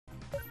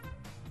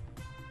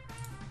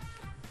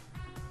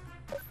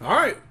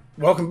Alright,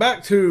 welcome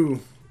back to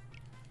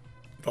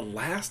the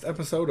last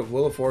episode of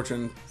Wheel of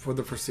Fortune for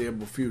the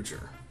foreseeable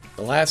future.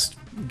 The last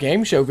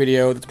game show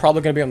video that's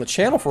probably going to be on the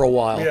channel for a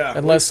while. Yeah,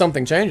 unless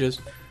something changes.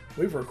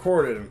 We've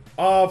recorded an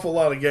awful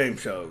lot of game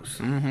shows.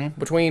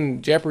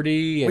 Between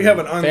Jeopardy and We have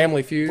an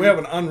Family Feud. We have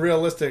an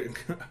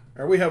unrealistic,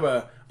 or we have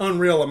an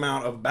unreal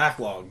amount of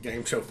backlog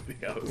game show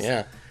videos.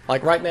 Yeah.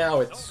 Like right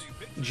now, it's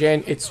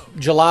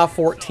July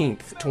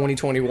 14th,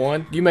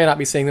 2021. You may not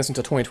be seeing this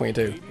until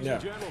 2022.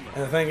 Yeah.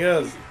 And the thing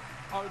is,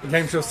 the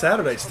Game Show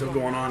Saturday is still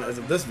going on as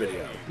of this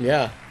video.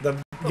 Yeah.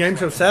 The Game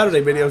Show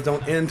Saturday videos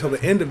don't end till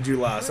the end of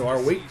July, so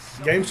our week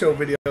Game Show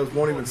videos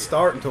won't even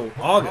start until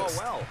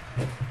August.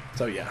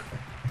 So yeah,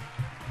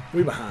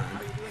 we behind.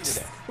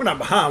 We're not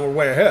behind, we're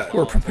way ahead.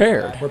 We're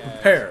prepared. We're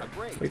prepared.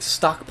 We've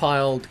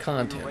stockpiled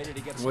content.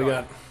 We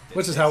got,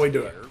 which is how we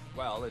do it.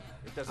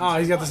 Ah,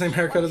 he's got the same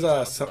haircut as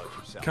us, so,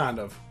 kind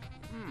of.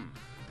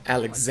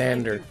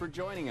 Alexander.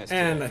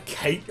 And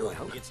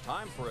Caitlin. It's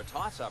time for a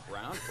toss-up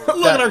round.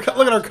 look at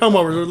our come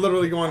overs. We're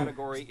literally going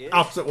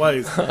opposite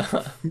ways.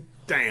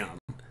 Damn.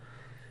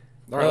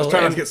 All right, let's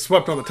try not to get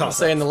swept on the toss.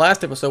 Say in the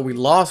last episode we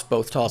lost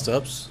both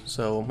toss-ups,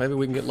 so maybe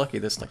we can get lucky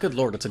this time. Good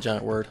lord, that's a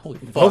giant word. Holy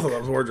fuck. Both of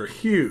those words are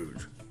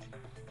huge.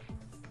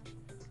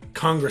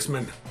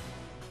 Congressman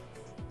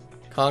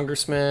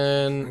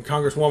Congressman and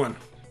Congresswoman.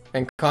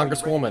 and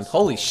Congresswoman.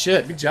 Holy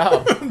shit, good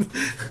job.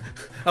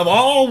 Of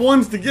all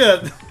ones to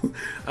get,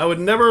 I would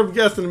never have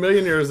guessed in a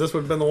million years this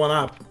would have been the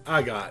one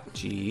I got.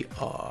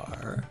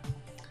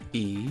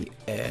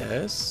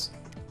 G-R-E-S.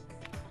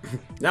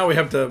 Now we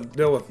have to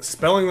deal with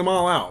spelling them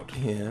all out.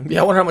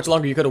 Yeah, I wonder how much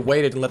longer you could have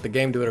waited and let the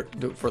game do it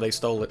before they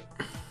stole it.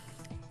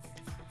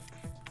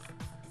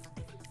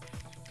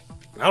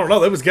 I don't know,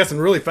 they was guessing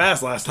really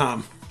fast last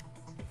time.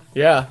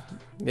 Yeah,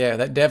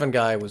 that Devin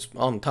guy was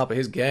on top of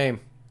his game.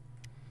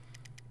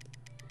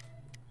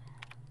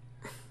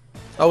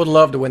 I would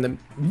love to win them.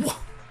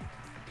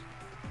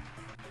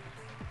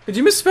 Did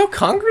you misspell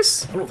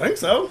Congress? I don't think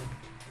so.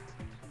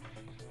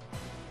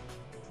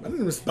 I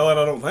didn't misspell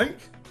it, I don't think.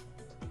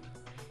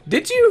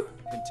 Did you?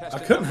 I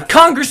couldn't.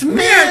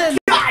 Congressman!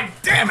 God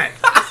damn it!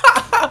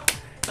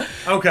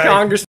 Okay.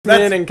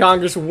 Congressmen and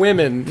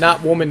Congresswomen,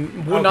 not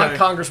woman, not Okay.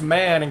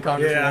 Congressman and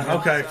Congresswoman. Yeah,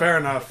 okay, fair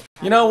enough.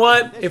 You know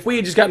what? If we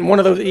had just gotten one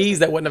of those E's,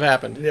 that wouldn't have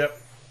happened. Yep.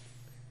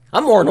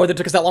 I'm more annoyed that it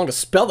took us that long to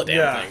spell the damn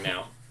Yeah. thing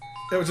now.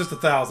 It was just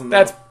 1,000.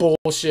 That's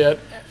bullshit.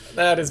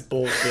 That is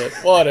bullshit.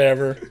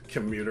 Whatever.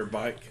 Commuter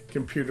bike.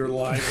 Computer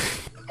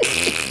life.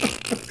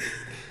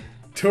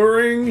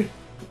 Touring.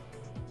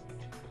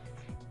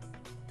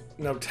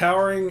 No,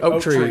 towering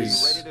Oak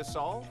trees. Ready to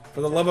solve? For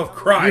the love of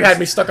Christ. You had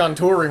me stuck on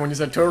touring when you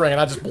said touring, and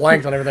I just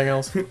blanked on everything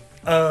else.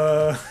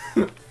 Well,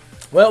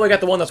 Well, we got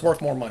the one that's worth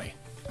more money.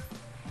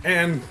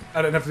 and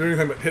I didn't have to do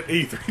anything but hit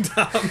E 3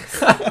 times.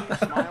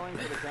 Smiling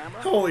for the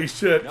camera? Holy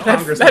shit, That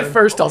Congressman.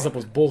 first toss-up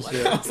was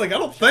bullshit. I was like, I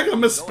don't think I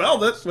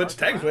misspelled it, which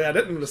technically I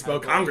didn't misspell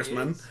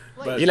Congressman.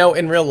 But You know,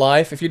 in real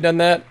life, if you'd done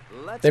that,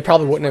 they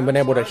probably wouldn't have been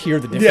able to hear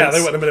the difference. yeah, they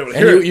wouldn't have been able to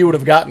And hear you, it. you would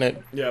have gotten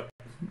it. Yep.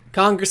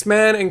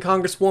 Congressman and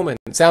Congresswoman.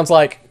 It sounds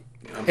like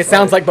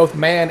sounds like both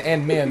man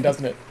and men,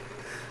 doesn't it?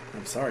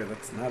 I'm sorry,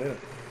 that's not it.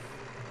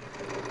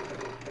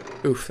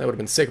 Oof, that would have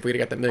been sick if we'd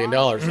have got that $1 million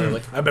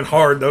early. I've been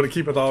hard, though, to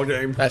keep it all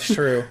game. That's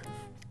true.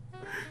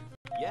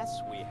 Yes,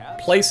 we have.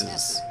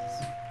 Places.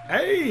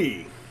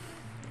 Hey!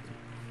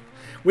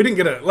 We didn't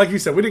get a, like you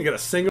said, we didn't get a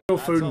single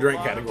food and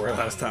drink category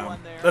last time.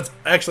 That's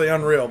actually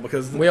unreal,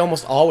 because, We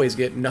almost always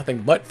get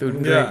nothing but food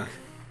and drink. yeah.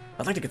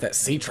 I'd like to get that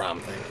C-Trom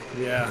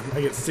thing. Yeah,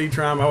 I get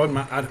C-Trom. I wouldn't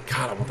mind.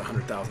 God, I want the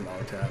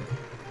 $100,000 tab.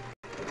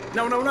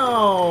 No, no,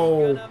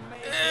 no!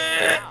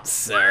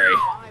 Sorry.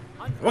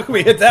 What can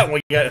we hit that one?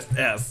 We got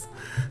S.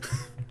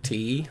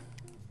 T.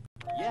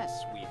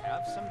 Yes, we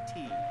have some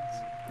teas.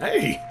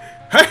 Hey!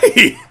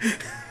 Hey!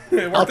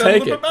 It worked I'll out take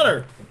a little it. bit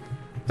better.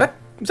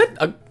 Is that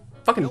a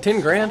fucking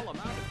 10 grand?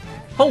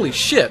 Holy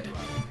shit.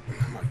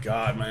 Oh my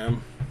god,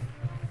 man.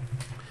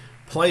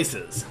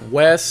 Places.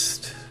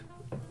 West.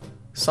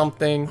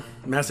 Something.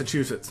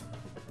 Massachusetts.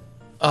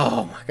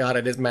 Oh my god,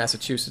 it is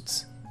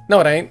Massachusetts. No,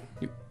 it ain't.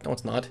 No,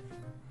 it's not.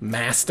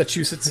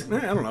 Massachusetts. I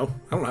don't know.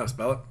 I don't know how to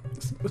spell it.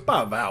 It's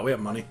by a vowel. We have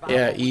money.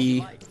 Yeah,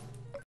 E.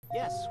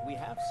 Yes, we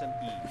have some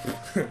eas.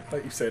 I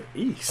thought you said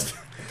east.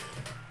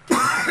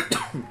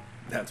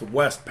 That's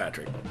west,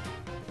 Patrick.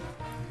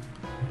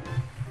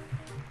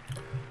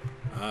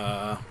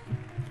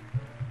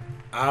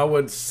 I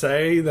would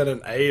say that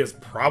an A is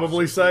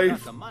probably Got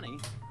safe. the money,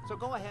 so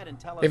go ahead and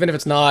tell us. Even if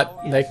it's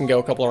not, they can go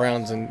a couple of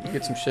rounds and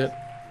get some shit.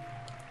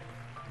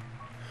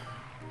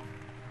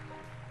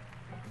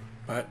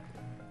 But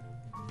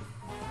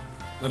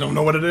I don't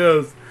know what it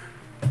is.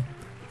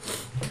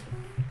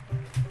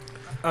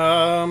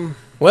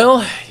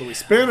 Well, Do we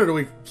spin or do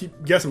we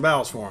keep guessing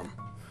vowels for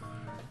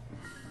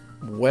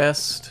them?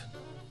 West.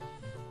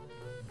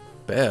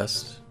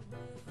 Best.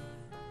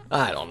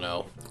 I don't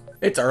know.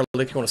 It's early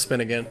if you want to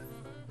spin again.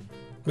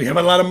 We have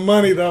a lot of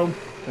money though.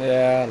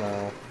 Yeah, I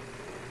know.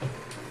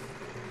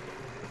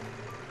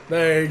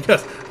 Hey,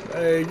 guess.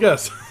 Hey,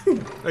 guess.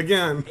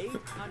 Again.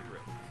 800.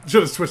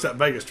 Should have switched that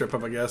Vegas trip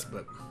up, I guess,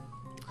 but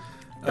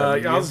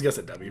yeah, I'll just guess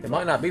at W. It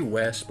might not be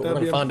West, but we're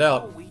W. gonna find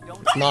out.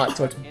 It's not,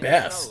 so it's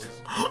Best.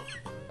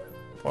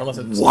 Or unless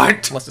it's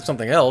What? Unless it's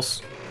something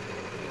else.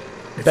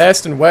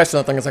 Best and West are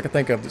the things I can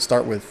think of that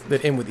start with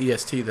that end with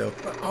EST though.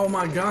 Oh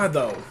my God,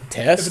 though.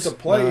 Test. If it's a No,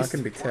 place, it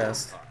can be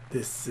Test.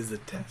 this is a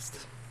test.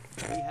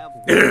 We have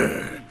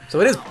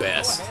So it is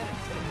Best.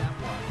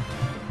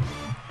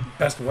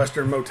 Best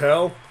Western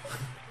Motel.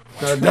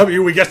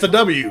 W. We guessed a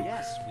W.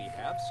 Yes, we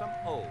have some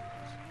O's.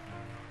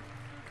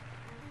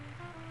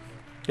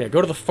 Yeah,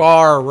 go to the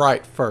far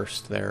right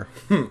first there.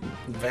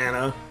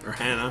 Vanna or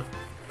Hannah.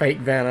 Fake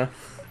Vanna.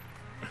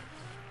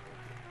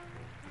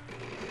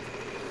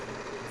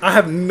 I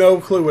have no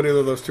clue what either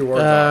of those two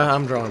words are.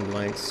 I'm drawing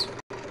blanks.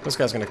 This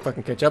guy's gonna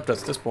fucking catch up to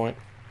us at this point.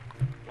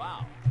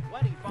 Wow.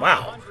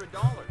 Wow.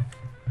 $2,500.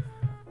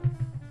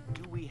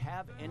 Do we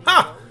have any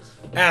Ha! of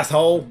those?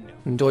 Asshole.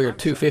 Enjoy your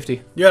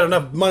 250. You had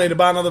enough money to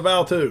buy another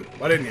Val too.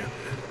 Why didn't you?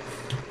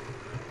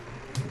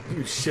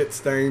 You shit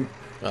stain.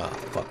 Oh,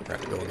 fuck, we're gonna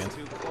have to go again.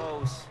 Too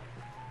close.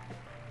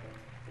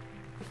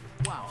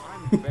 Wow,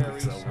 I'm very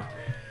sorry.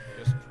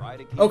 Just try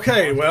to keep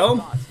Okay, your well,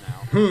 thoughts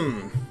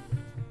now.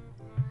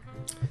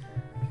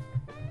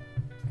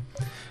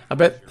 I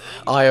bet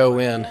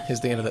ION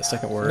is the end of that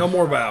second word. No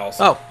more vowels.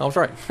 Oh, I was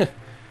right.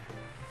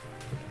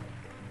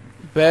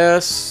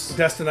 Best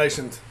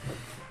Destinations.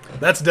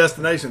 That's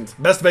destinations.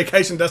 Best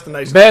vacation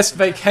destination. best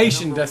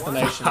vacation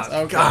destinations.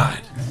 Oh, Okay. God.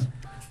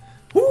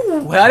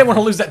 Woo, I didn't want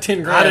to lose that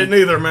 10 grand. I didn't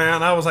either,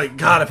 man. I was like,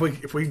 God,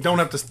 if we don't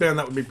have to spend,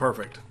 that would be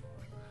perfect.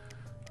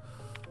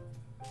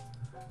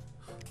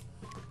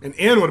 An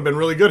N would have been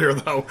really good here,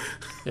 though.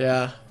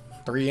 Yeah,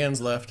 3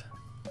 ends left.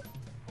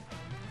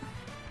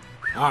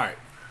 All right.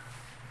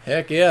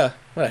 Heck yeah.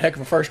 What a heck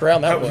of a first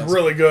round that, That was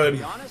really good. To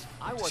be honest,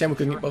 I wasn't Shame we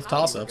couldn't sure get both if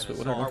someone toss-ups, was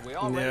but gonna- whatever. So are we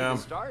all ready Yeah. to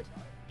start?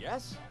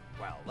 Yes?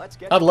 Well, let's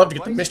get I'd love to get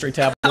the places. mystery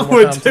tab I one more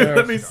would time too. too.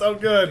 That'd be so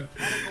good.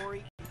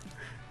 Category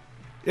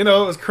You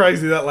know, it was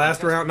crazy that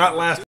last round. Not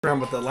last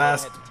round, but the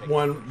last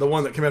one. The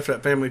one that came after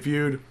that Family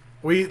Feud.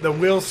 The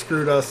wheels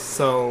screwed us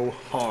so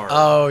hard.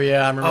 Oh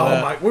yeah, I remember Oh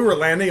that. my! We were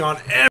landing on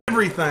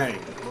everything.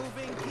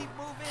 moving, keep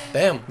moving.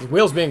 Damn, the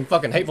wheels being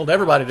fucking hateful to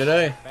everybody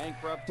today.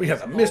 Bankrupt We had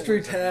is the mystery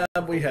always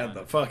tab. We had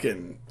the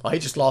fucking. Oh, he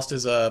just lost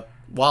his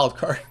wild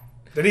card.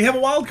 Did he have a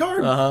wild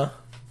card? Uh-huh.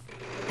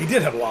 He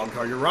did have a wild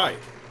card. You're right.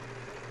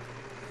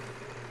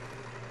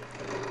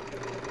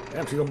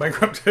 Damn, she going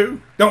bankrupt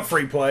too? Don't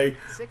free play.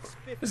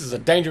 650. This is a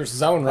dangerous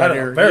zone I right know,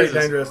 here. very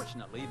Jesus. dangerous.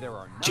 Fortunately, there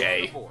are none Jay,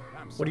 on the board.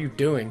 I'm What are you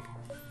doing?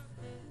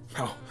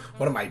 Oh,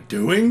 what am I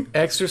doing?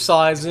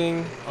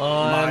 Exercising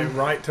My on...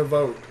 right to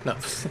vote. No.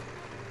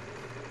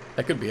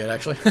 That could be it,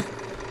 actually.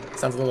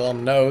 Sounds a little on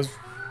the nose.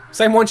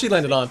 Same one she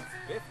landed on.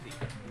 50.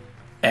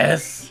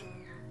 S.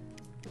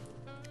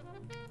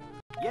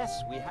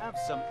 Yes, we have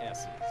some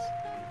S's.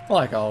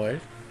 Like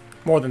always.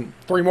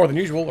 3 more than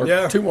usual, or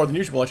Yeah. 2 more than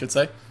usual, I should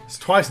say. It's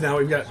twice now.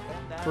 We've got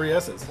 3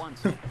 S's. Once.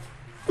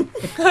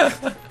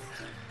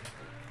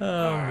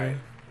 Alright.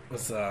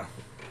 Let's,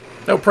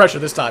 No pressure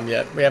this time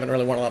yet. We haven't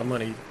really won a lot of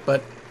money,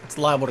 but it's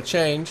liable to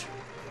change.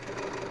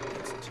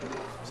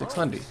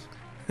 600.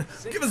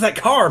 give us that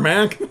car,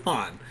 man. Come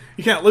on.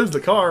 You can't lose the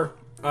car.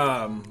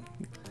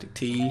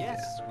 T.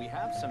 Yes, we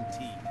have some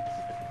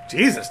T's.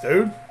 Jesus,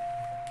 dude.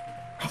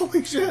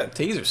 Holy shit.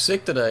 T's are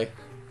sick today.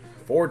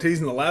 4 T's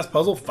in the last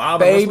puzzle,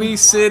 5 in this one.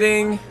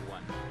 Babysitting.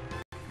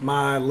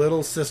 My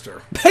little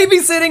sister.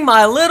 Babysitting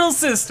my little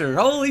sister.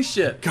 Holy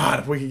shit. God,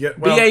 if we could get...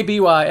 Well,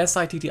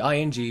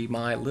 BABYSITTING.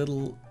 My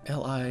little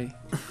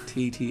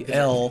LITTL.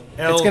 L.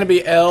 It's gonna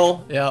be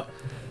L. Yep.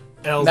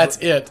 L's That's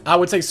it. I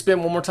would say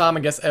spin one more time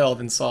and guess L,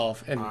 then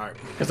solve. And Alright.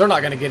 because they're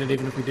not gonna get it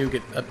even if we do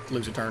get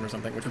lose a turn or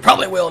something, which we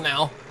probably will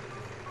now.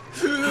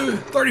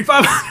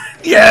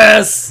 3,500.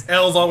 Yes.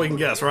 L's all we can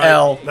guess, right?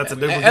 L. That's a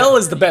duplicate. L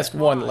is the best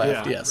one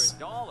left. Yeah. Yes.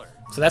 $100.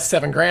 So that's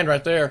 7 grand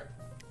right there.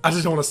 I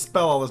just don't want to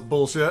spell all this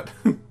bullshit.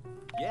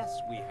 Yes,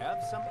 we have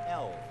some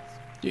L's.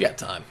 You got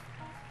time.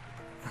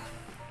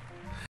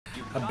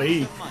 A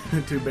B.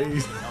 2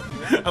 B's.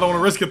 I don't want to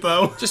risk it,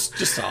 though. Just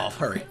solve.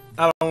 Hurry.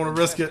 I don't want to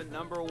risk it.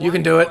 Number You can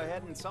one, do go it.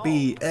 ahead and solve.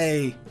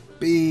 A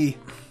B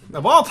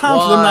Of all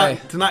times for Y.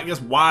 them to not guess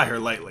Y here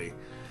lately.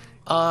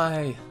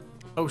 I.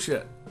 Oh,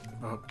 shit.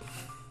 Oh.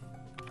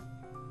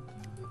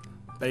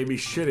 Baby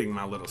shitting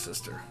my little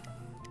sister.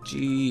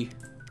 G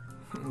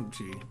Oh,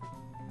 gee.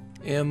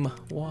 M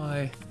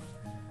Y.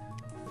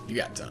 You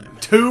got time.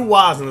 2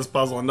 Y's in this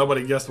puzzle and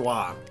nobody guessed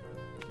Y.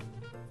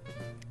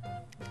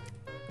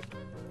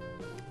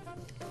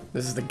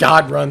 This is the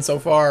God run so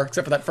far,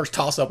 except for that first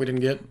toss-up we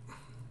didn't get.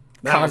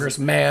 That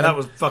Congressman. That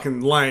was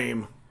fucking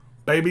lame.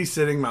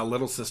 Babysitting my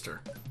little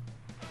sister.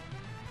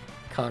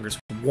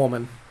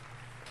 Congresswoman.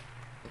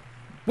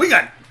 We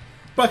got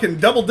fucking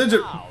double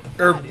digit,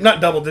 or not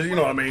double digit, you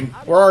know what I mean.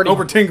 We're already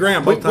Over 10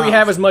 grand We, both times. we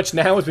have as much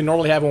now as we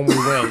normally have when we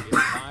win.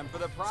 Time for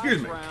the prize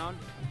Excuse me. round.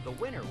 The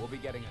winner will be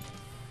getting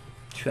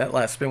a That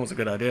last spin was a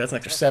good idea. That's an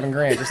extra 7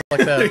 grand, just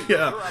like that.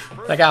 Yeah.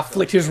 That guy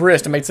flicked his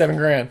wrist and made 7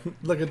 grand.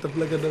 Look at the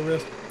flick of the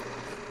wrist.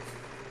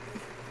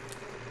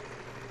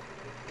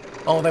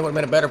 Oh, they would have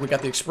made it better if we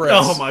got the Express.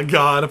 Oh my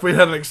god, if we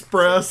had an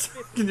Express,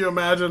 can you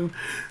imagine?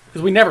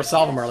 Because we never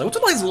solve them early. What's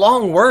all these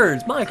long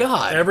words? My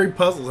God. Every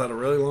puzzle's had a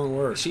really long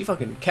word. She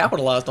fucking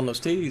capitalized on those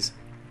T's.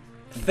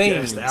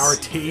 Things. Yes, our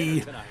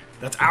T.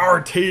 That's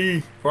our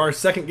T for our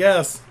second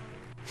guess.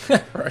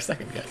 For our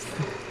second guess.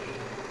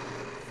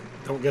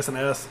 Don't guess an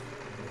S.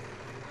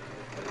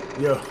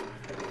 Yo,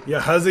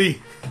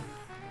 huzzy.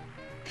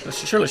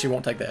 Surely she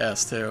won't take the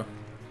S, too.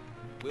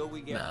 Will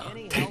we get No.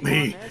 any Take help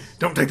me. on this?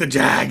 Don't take the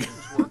Jag.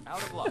 We're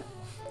out of luck.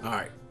 All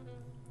right.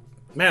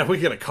 Man, if we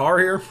could get a car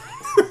here,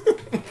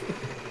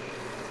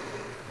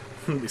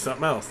 it'd be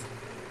something else.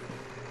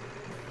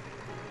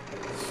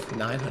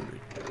 900.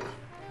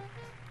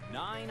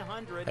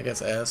 900. I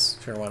guess S.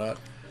 Sure, why not?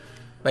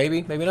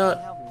 Maybe, maybe We not.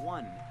 have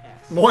one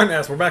S. One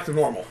S, we're back to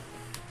normal.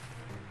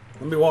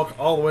 Let me walk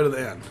all the way to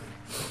the end.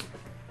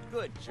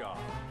 Good job.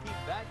 Keep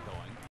that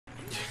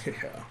going.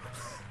 Yeah.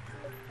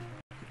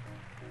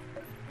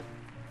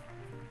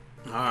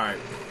 Alright.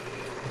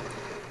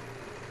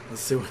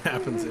 Let's see what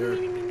happens here.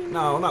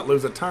 No, not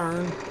lose a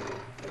turn.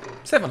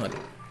 700.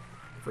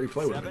 Free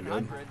play would have been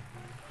good.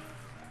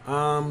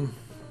 700.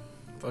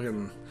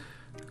 Fucking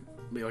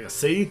be like a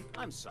C?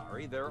 I'm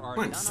sorry, there are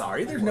I'm none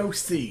sorry, on there's board. no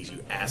C's, you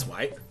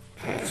asswipe.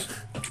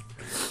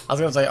 I was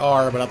going to say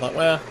R, but I thought,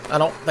 well, I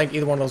don't think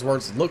either one of those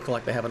words look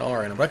like they have an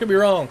R in them. But I could be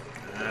wrong.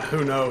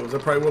 Who knows? There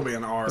probably will be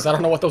an R. Because I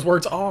don't know what those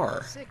words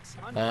are.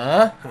 600.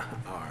 Huh?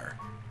 R.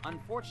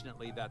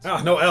 Unfortunately, that's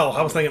Oh, no L.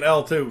 I was thinking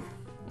L too.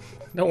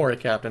 Don't worry,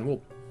 Captain.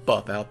 We'll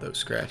buff out those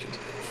scratches.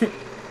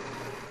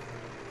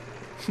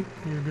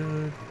 You're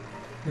good.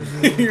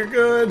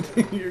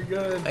 You're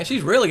good. And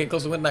she's really getting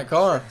close to winning that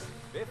car.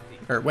 50.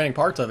 Or winning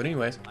parts of it,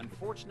 anyways.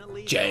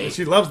 Unfortunately, J.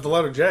 She loves the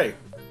letter J.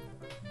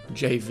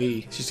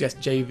 JV. She's got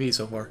JV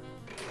so far.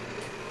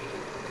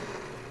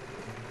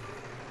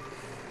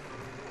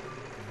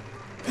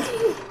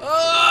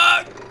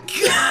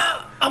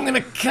 I'm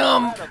gonna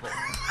come. incredible.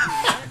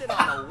 You landed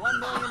on a $1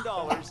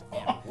 million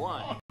and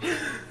won.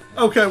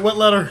 Okay, what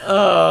letter?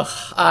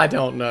 I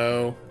don't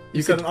know.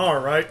 You said an R,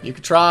 right? You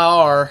could try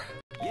R.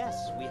 Yes,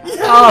 we have.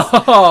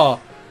 Oh,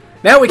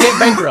 now we can't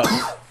bankrupt.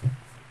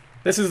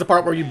 This is the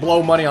part where you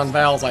blow money on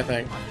vowels, I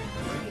think.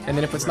 And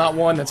then if it's not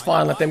one, that's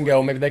fine. Let them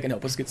go. Maybe they can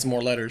help us get some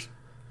more letters.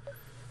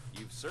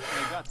 You've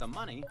certainly got the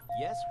money.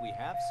 Yes, we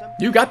have some.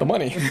 You got the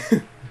money.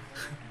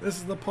 This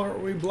is the part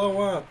where we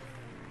blow up.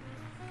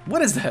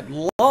 What is that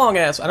long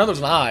ass? I know there's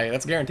an I.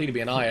 That's guaranteed to be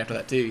an I after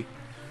that T.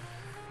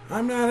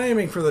 I'm not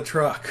aiming for the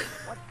truck.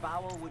 What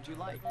vowel would you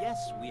like? Yes,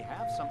 we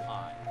have some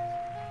I.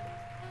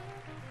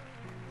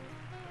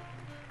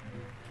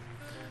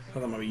 I thought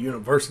that might be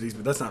universities,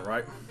 but that's not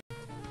right.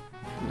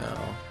 No.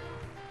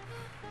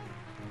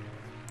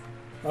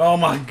 Oh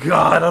my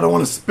god, I don't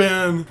want to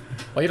spin.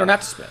 Well, you don't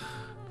have to spin.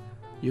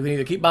 You can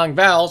either keep buying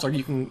vowels, or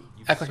you can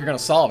act like you're going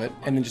to solve it,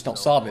 and then just don't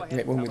solve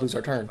it when we lose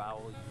our turn.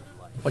 Vowel you'd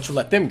like. What But you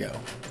let them go.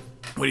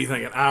 are you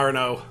thinking? I or an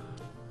O?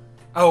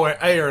 Oh,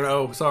 A or an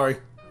O, sorry.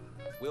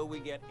 Will we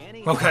get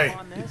any Okay.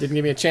 help on this? Didn't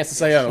give me a chance to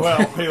say O.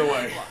 Well, either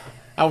way.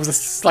 I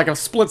was like a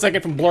split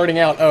second from blurting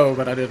out O,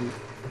 but I didn't.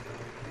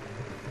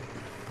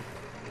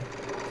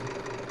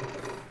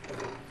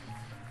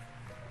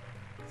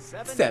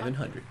 Seven.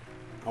 700.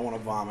 I want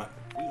to vomit.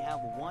 We have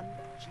one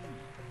G.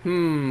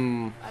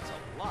 Hmm. That's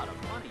a lot of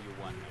money you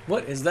won there.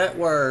 What is that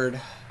word?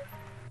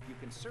 You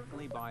can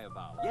certainly buy a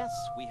vowel. Yes,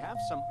 we have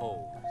some O's.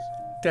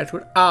 That's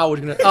what I was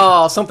gonna.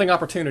 Oh, something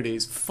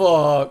opportunities.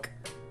 Fuck.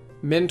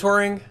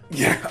 Mentoring?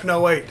 Yeah,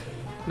 no, wait.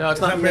 No,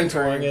 it's not not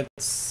mentoring. mentoring.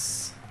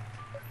 It's.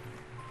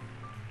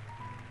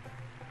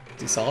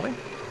 Is he solving?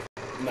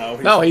 No,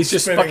 No, he's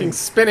just spinning. fucking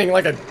spinning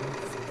like a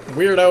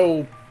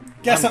weirdo.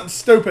 Guess something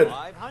stupid.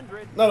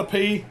 500. Not a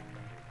P.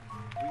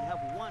 We have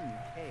one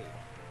K.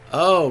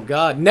 Oh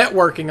god,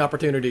 networking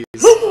opportunities.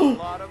 A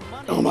lot of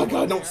money. Oh my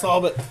god, don't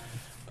solve it.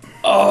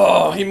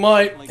 Oh, he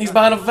might. He's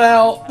buying a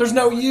vowel. There's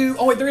no U.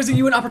 Oh wait, there is a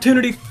U in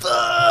opportunity.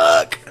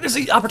 Fuck. There's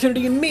an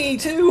opportunity in me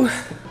too.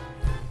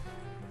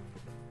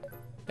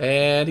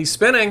 And he's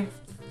spinning.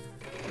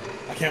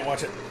 I can't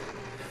watch it.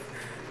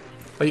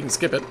 But you can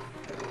skip it.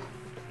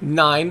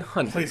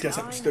 900 Please guess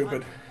something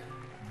stupid.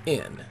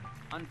 in.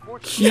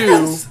 Unfortunately,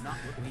 Yes! not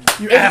what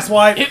we You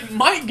asswipe. It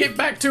might get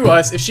back to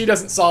us if she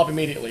doesn't solve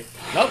immediately.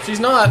 Nope, she's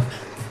not.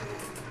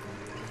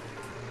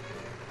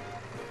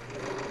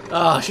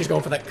 Ah, she's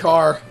going for that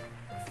car.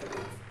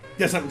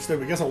 Guess something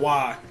stupid. Guess a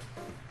Y.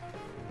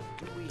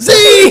 Z!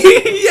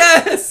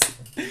 Yes!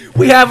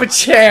 We have a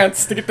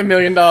chance to get the $1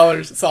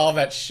 million. Solve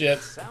that shit.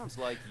 sounds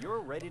like you're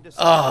ready to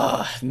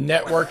Ah,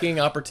 networking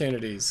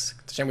opportunities.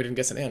 It's a shame we didn't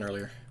guess an N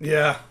earlier.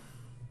 Yeah.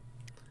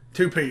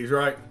 2 P's,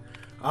 right?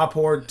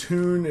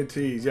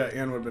 Opportunities. Yeah,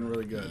 N would have been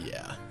really good.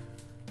 Yeah.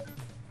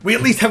 We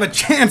at least have a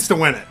chance to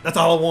win it. That's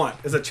all I want,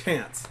 is a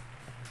chance.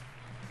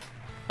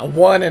 A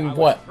 1 in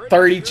what,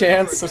 30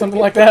 chance or something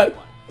like that?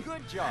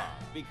 Good job,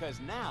 because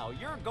now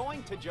you're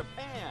going to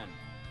Japan.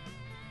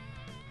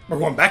 We're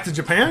going back to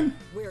Japan?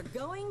 We're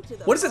going to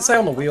the What does it say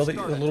on the wheel, the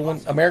little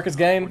one? America's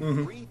Game?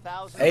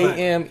 3,000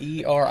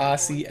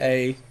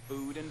 AMERICA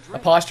food and drink.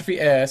 apostrophe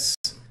S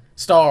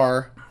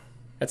star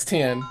That's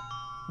 10.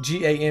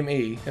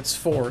 G-A-M-E. That's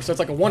 4. So it's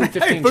like a 1 in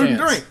 15 Hey, food and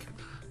chance. drink.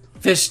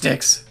 Fish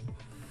sticks.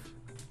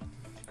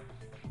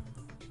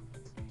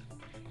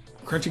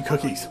 Crunchy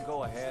cookies.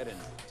 Go ahead and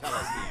tell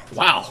us the answer.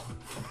 Wow.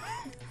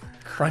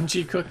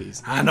 Crunchy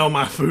cookies. I know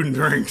my food and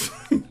drinks.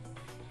 Been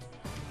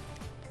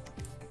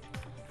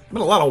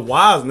a lot of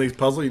Y's in these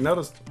puzzles, you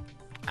noticed?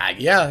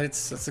 Yeah,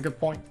 that's a good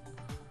point.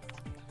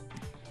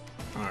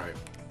 Alright.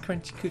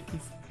 Crunchy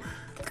cookies.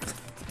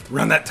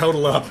 Run that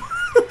total up.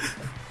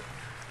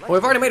 Well,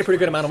 we've already made a pretty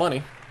good amount of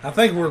money. I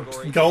think we're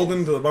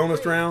golden to the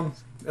bonus round.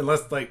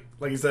 Unless, like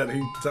you said,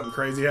 something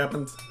crazy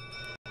happens.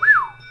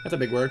 That's a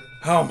big word.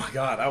 Oh my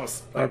god, I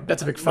was...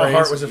 That's a big My phrase.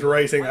 heart was just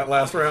racing that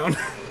last round.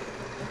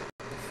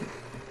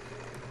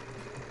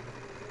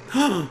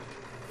 I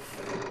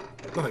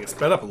think it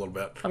sped up a little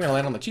bit. I'm gonna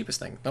land on the cheapest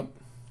thing. Nope.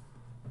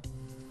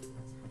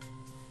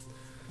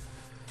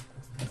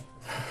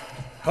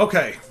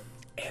 Okay.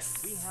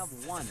 We have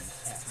one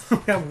S. We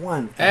have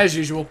one. As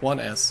usual,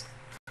 1S.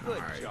 Good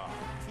job.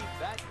 Keep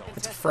that going.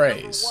 It's a Test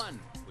phrase. number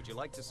 1. Would you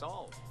like to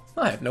solve?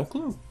 I have no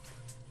clue.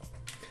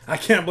 I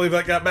can't believe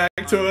that got back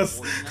to us.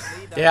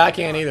 Unfortunately, that's Yeah, I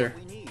can't either.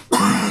 what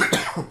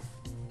we need.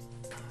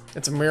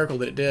 It's a miracle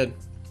that it did.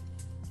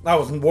 I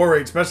was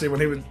worried, especially when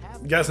he was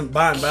guessing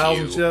buying vowels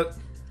and shit.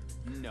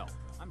 No,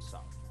 I'm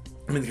sorry.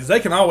 I mean, because they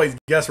can always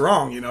guess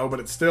wrong, you know, but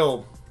it's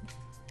still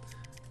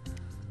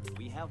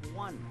We have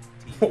one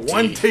T.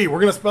 one T. We're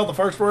gonna spell the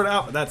first word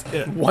out, but that's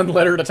it. One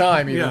letter at a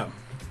time, even. Yeah.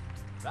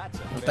 That's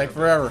a It'll take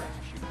forever.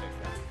 you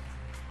picked up.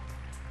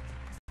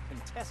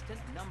 Contestant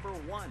number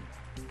 1.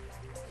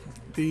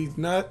 These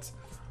nuts.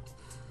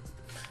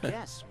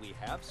 Yes, we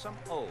have some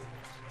O's.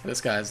 This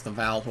guy's the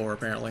vowel whore,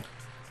 apparently.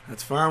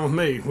 That's fine with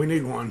me. We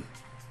need one.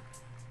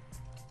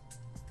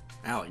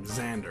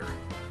 Alexander.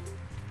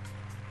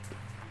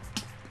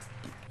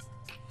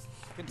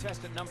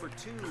 Contestant number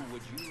 2,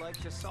 would you like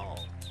to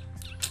solve?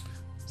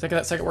 Second,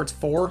 that second word's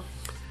 4.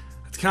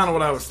 That's kind of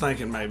what I was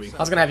thinking, maybe. I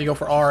was gonna have you go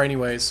for R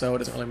anyways, so it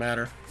doesn't really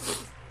matter.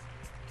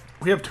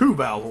 We have 2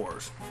 vowel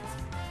whores.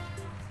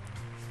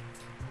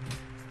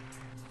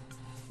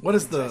 What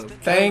is the...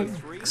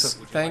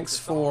 Thanks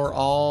for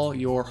all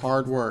your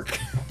hard work.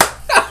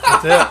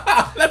 That's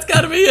it. That's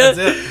gotta be it.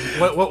 That's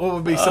it. What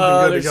would be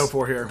something good to go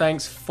for here?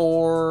 Thanks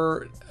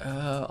for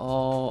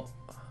all.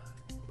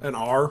 An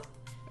R?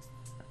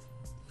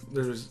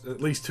 There's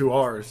at least 2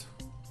 R's.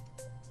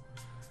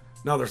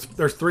 No,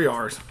 there's 3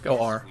 R's.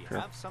 Go R. We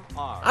have some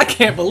R's. I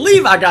can't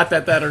believe I got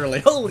that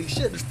early. Holy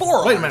shit, there's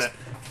 4 Wait a Rs. minute.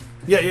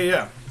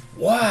 Yeah.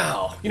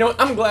 Wow. You know what?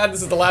 I'm glad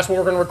this is the last one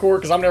we're going to record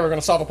because I'm never going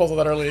to solve a puzzle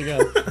that early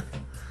again.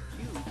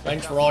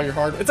 Thanks for all your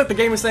hard. It's like the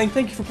game is saying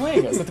thank you for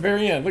playing us at the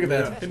very end. Look at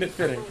that. Yeah. Isn't it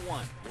fitting?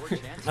 Your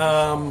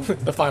chance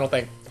The final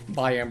thing.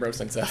 Bye,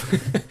 Ambrose and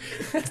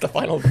Seth. That's the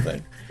final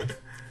thing.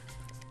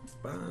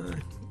 Bye.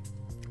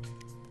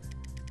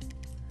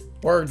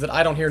 Words that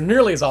I don't hear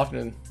nearly as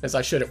often as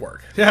I should at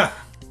work. Yeah.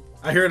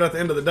 I hear it at the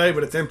end of the day,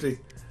 but it's empty.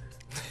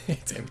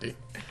 It's empty.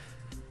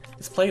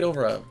 It's played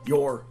over a.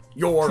 Your.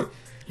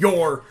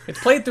 It's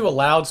played through a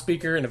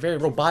loudspeaker in a very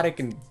robotic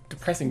and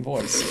depressing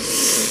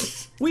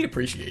voice. We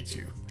appreciate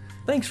you.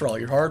 Thanks for all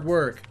your hard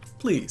work.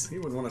 Please, He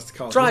wouldn't want us to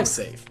call it. drive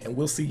safe, and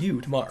we'll see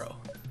you tomorrow.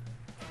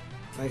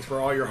 Thanks for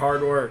all your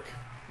hard work.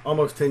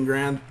 Almost 10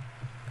 grand.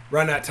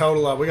 Run that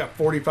total up. We got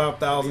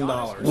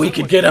 $45,000. We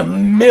could get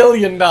 $1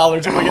 million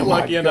if we get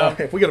lucky enough.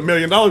 If we get $1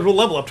 million, we'll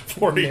level up to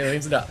 40.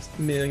 Millions of dollars.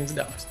 Millions of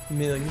dollars.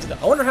 Millions of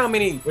dollars. I wonder how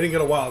many. We didn't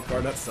get a wild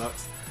card. That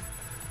sucks.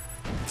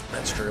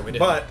 That's true. We did.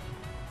 But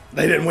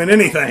they didn't win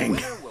anything.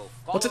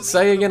 What's it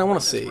say again? I want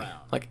to see.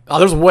 Like, oh,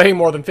 there's way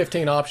more than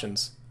 15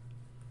 options.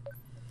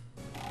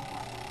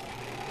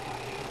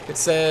 It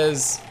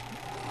says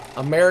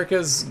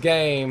America's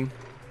game.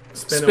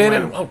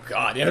 Spinning. Oh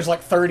god, yeah. There's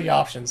like 30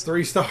 options.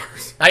 3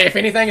 stars. Hey, if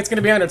anything, it's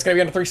gonna be under. It's gonna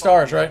be under 3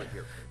 stars, right?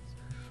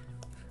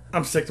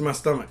 I'm sick to my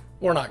stomach.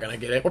 We're not gonna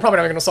get it. We're probably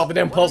not gonna solve the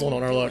damn puzzle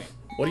on our luck.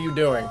 What are you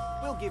doing?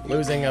 We'll give you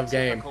Losing of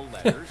game. typical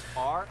letters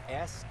R,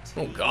 S,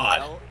 T, Oh,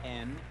 God. L,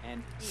 N, and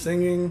E.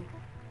 Singing.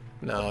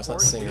 No, it's not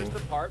Here's singing. the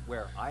part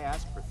where I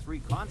ask for 3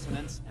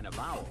 consonants and a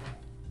vowel.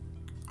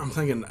 I'm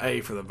thinking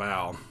A for the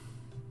vowel.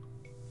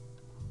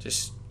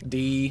 Just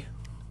D.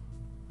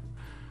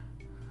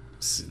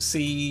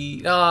 C.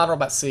 No, I don't know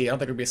about C. I don't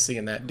think there'd be a C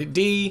in that.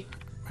 D.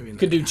 Maybe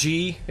Could do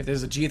G if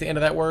there's a G at the end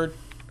of that word.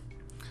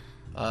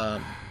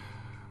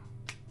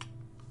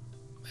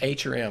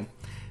 H or M.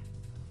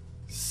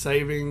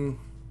 saving.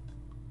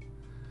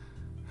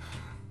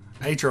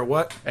 H or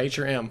what? H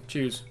or M.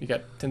 Choose. You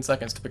got 10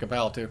 seconds to pick a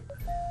vowel too.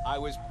 I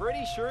was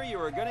pretty sure you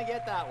were gonna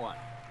get that one.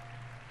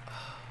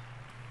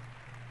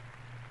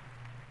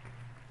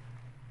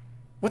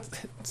 What?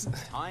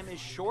 Time is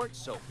short,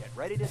 so get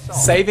ready to solve.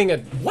 Saving a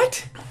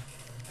what?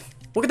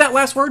 What could that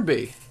last word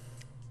be?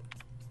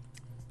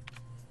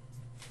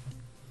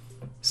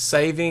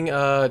 Saving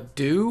a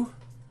do?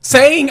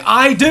 Saying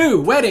I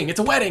do. Wedding. It's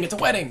a wedding. It's a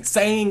wedding.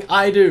 Saying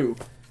I do.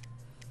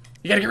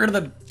 You gotta get rid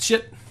of the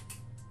shit.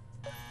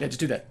 Yeah, just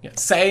do that. Yeah.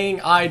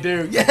 Saying I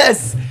do.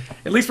 Yes.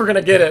 At least we're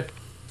gonna get it.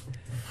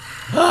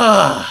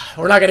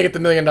 We're not gonna get the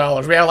 $1 million.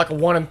 We had like a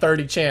 1 in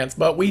 30 chance,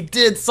 but we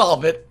did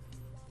solve it.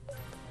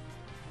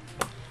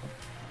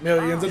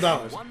 Millions of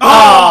dollars.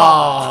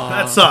 Oh,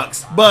 That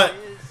sucks. But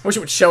wish it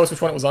would show us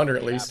which one it was under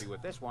at least. Happy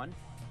with this one.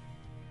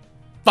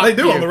 Fuck they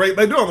do you. on the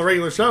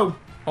regular show.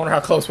 I wonder how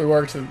close we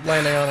were to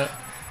landing on it.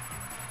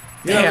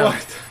 You know Damn,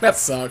 what? that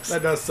sucks.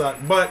 That does suck.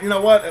 But you know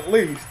what? At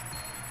least,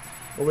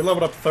 well, we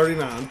leveled up to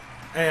 39,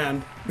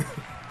 and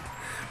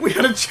we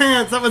had a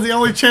chance. That was the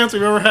only chance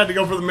we've ever had to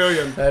go for the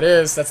million.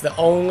 That's the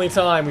only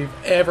time we've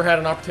ever had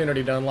an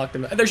opportunity to unlock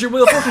them. There's your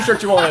Wheel of Fortune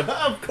shirt you wanted.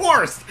 Of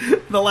course,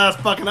 the last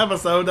fucking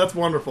episode. That's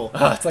wonderful.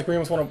 It's like we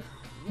almost want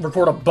to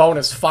record a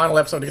bonus final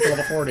episode to get to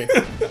level 40.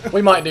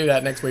 We might do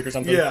that next week or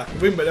something. Yeah,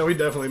 we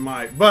definitely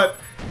might. But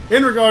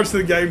in regards to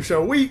the game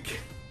show week,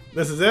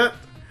 this is it.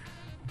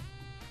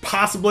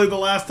 Possibly the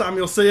last time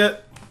you'll see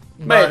it.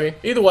 but Maybe.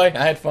 Either way,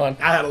 I had fun.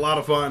 I had a lot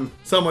of fun.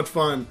 So much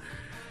fun.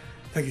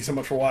 Thank you so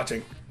much for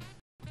watching.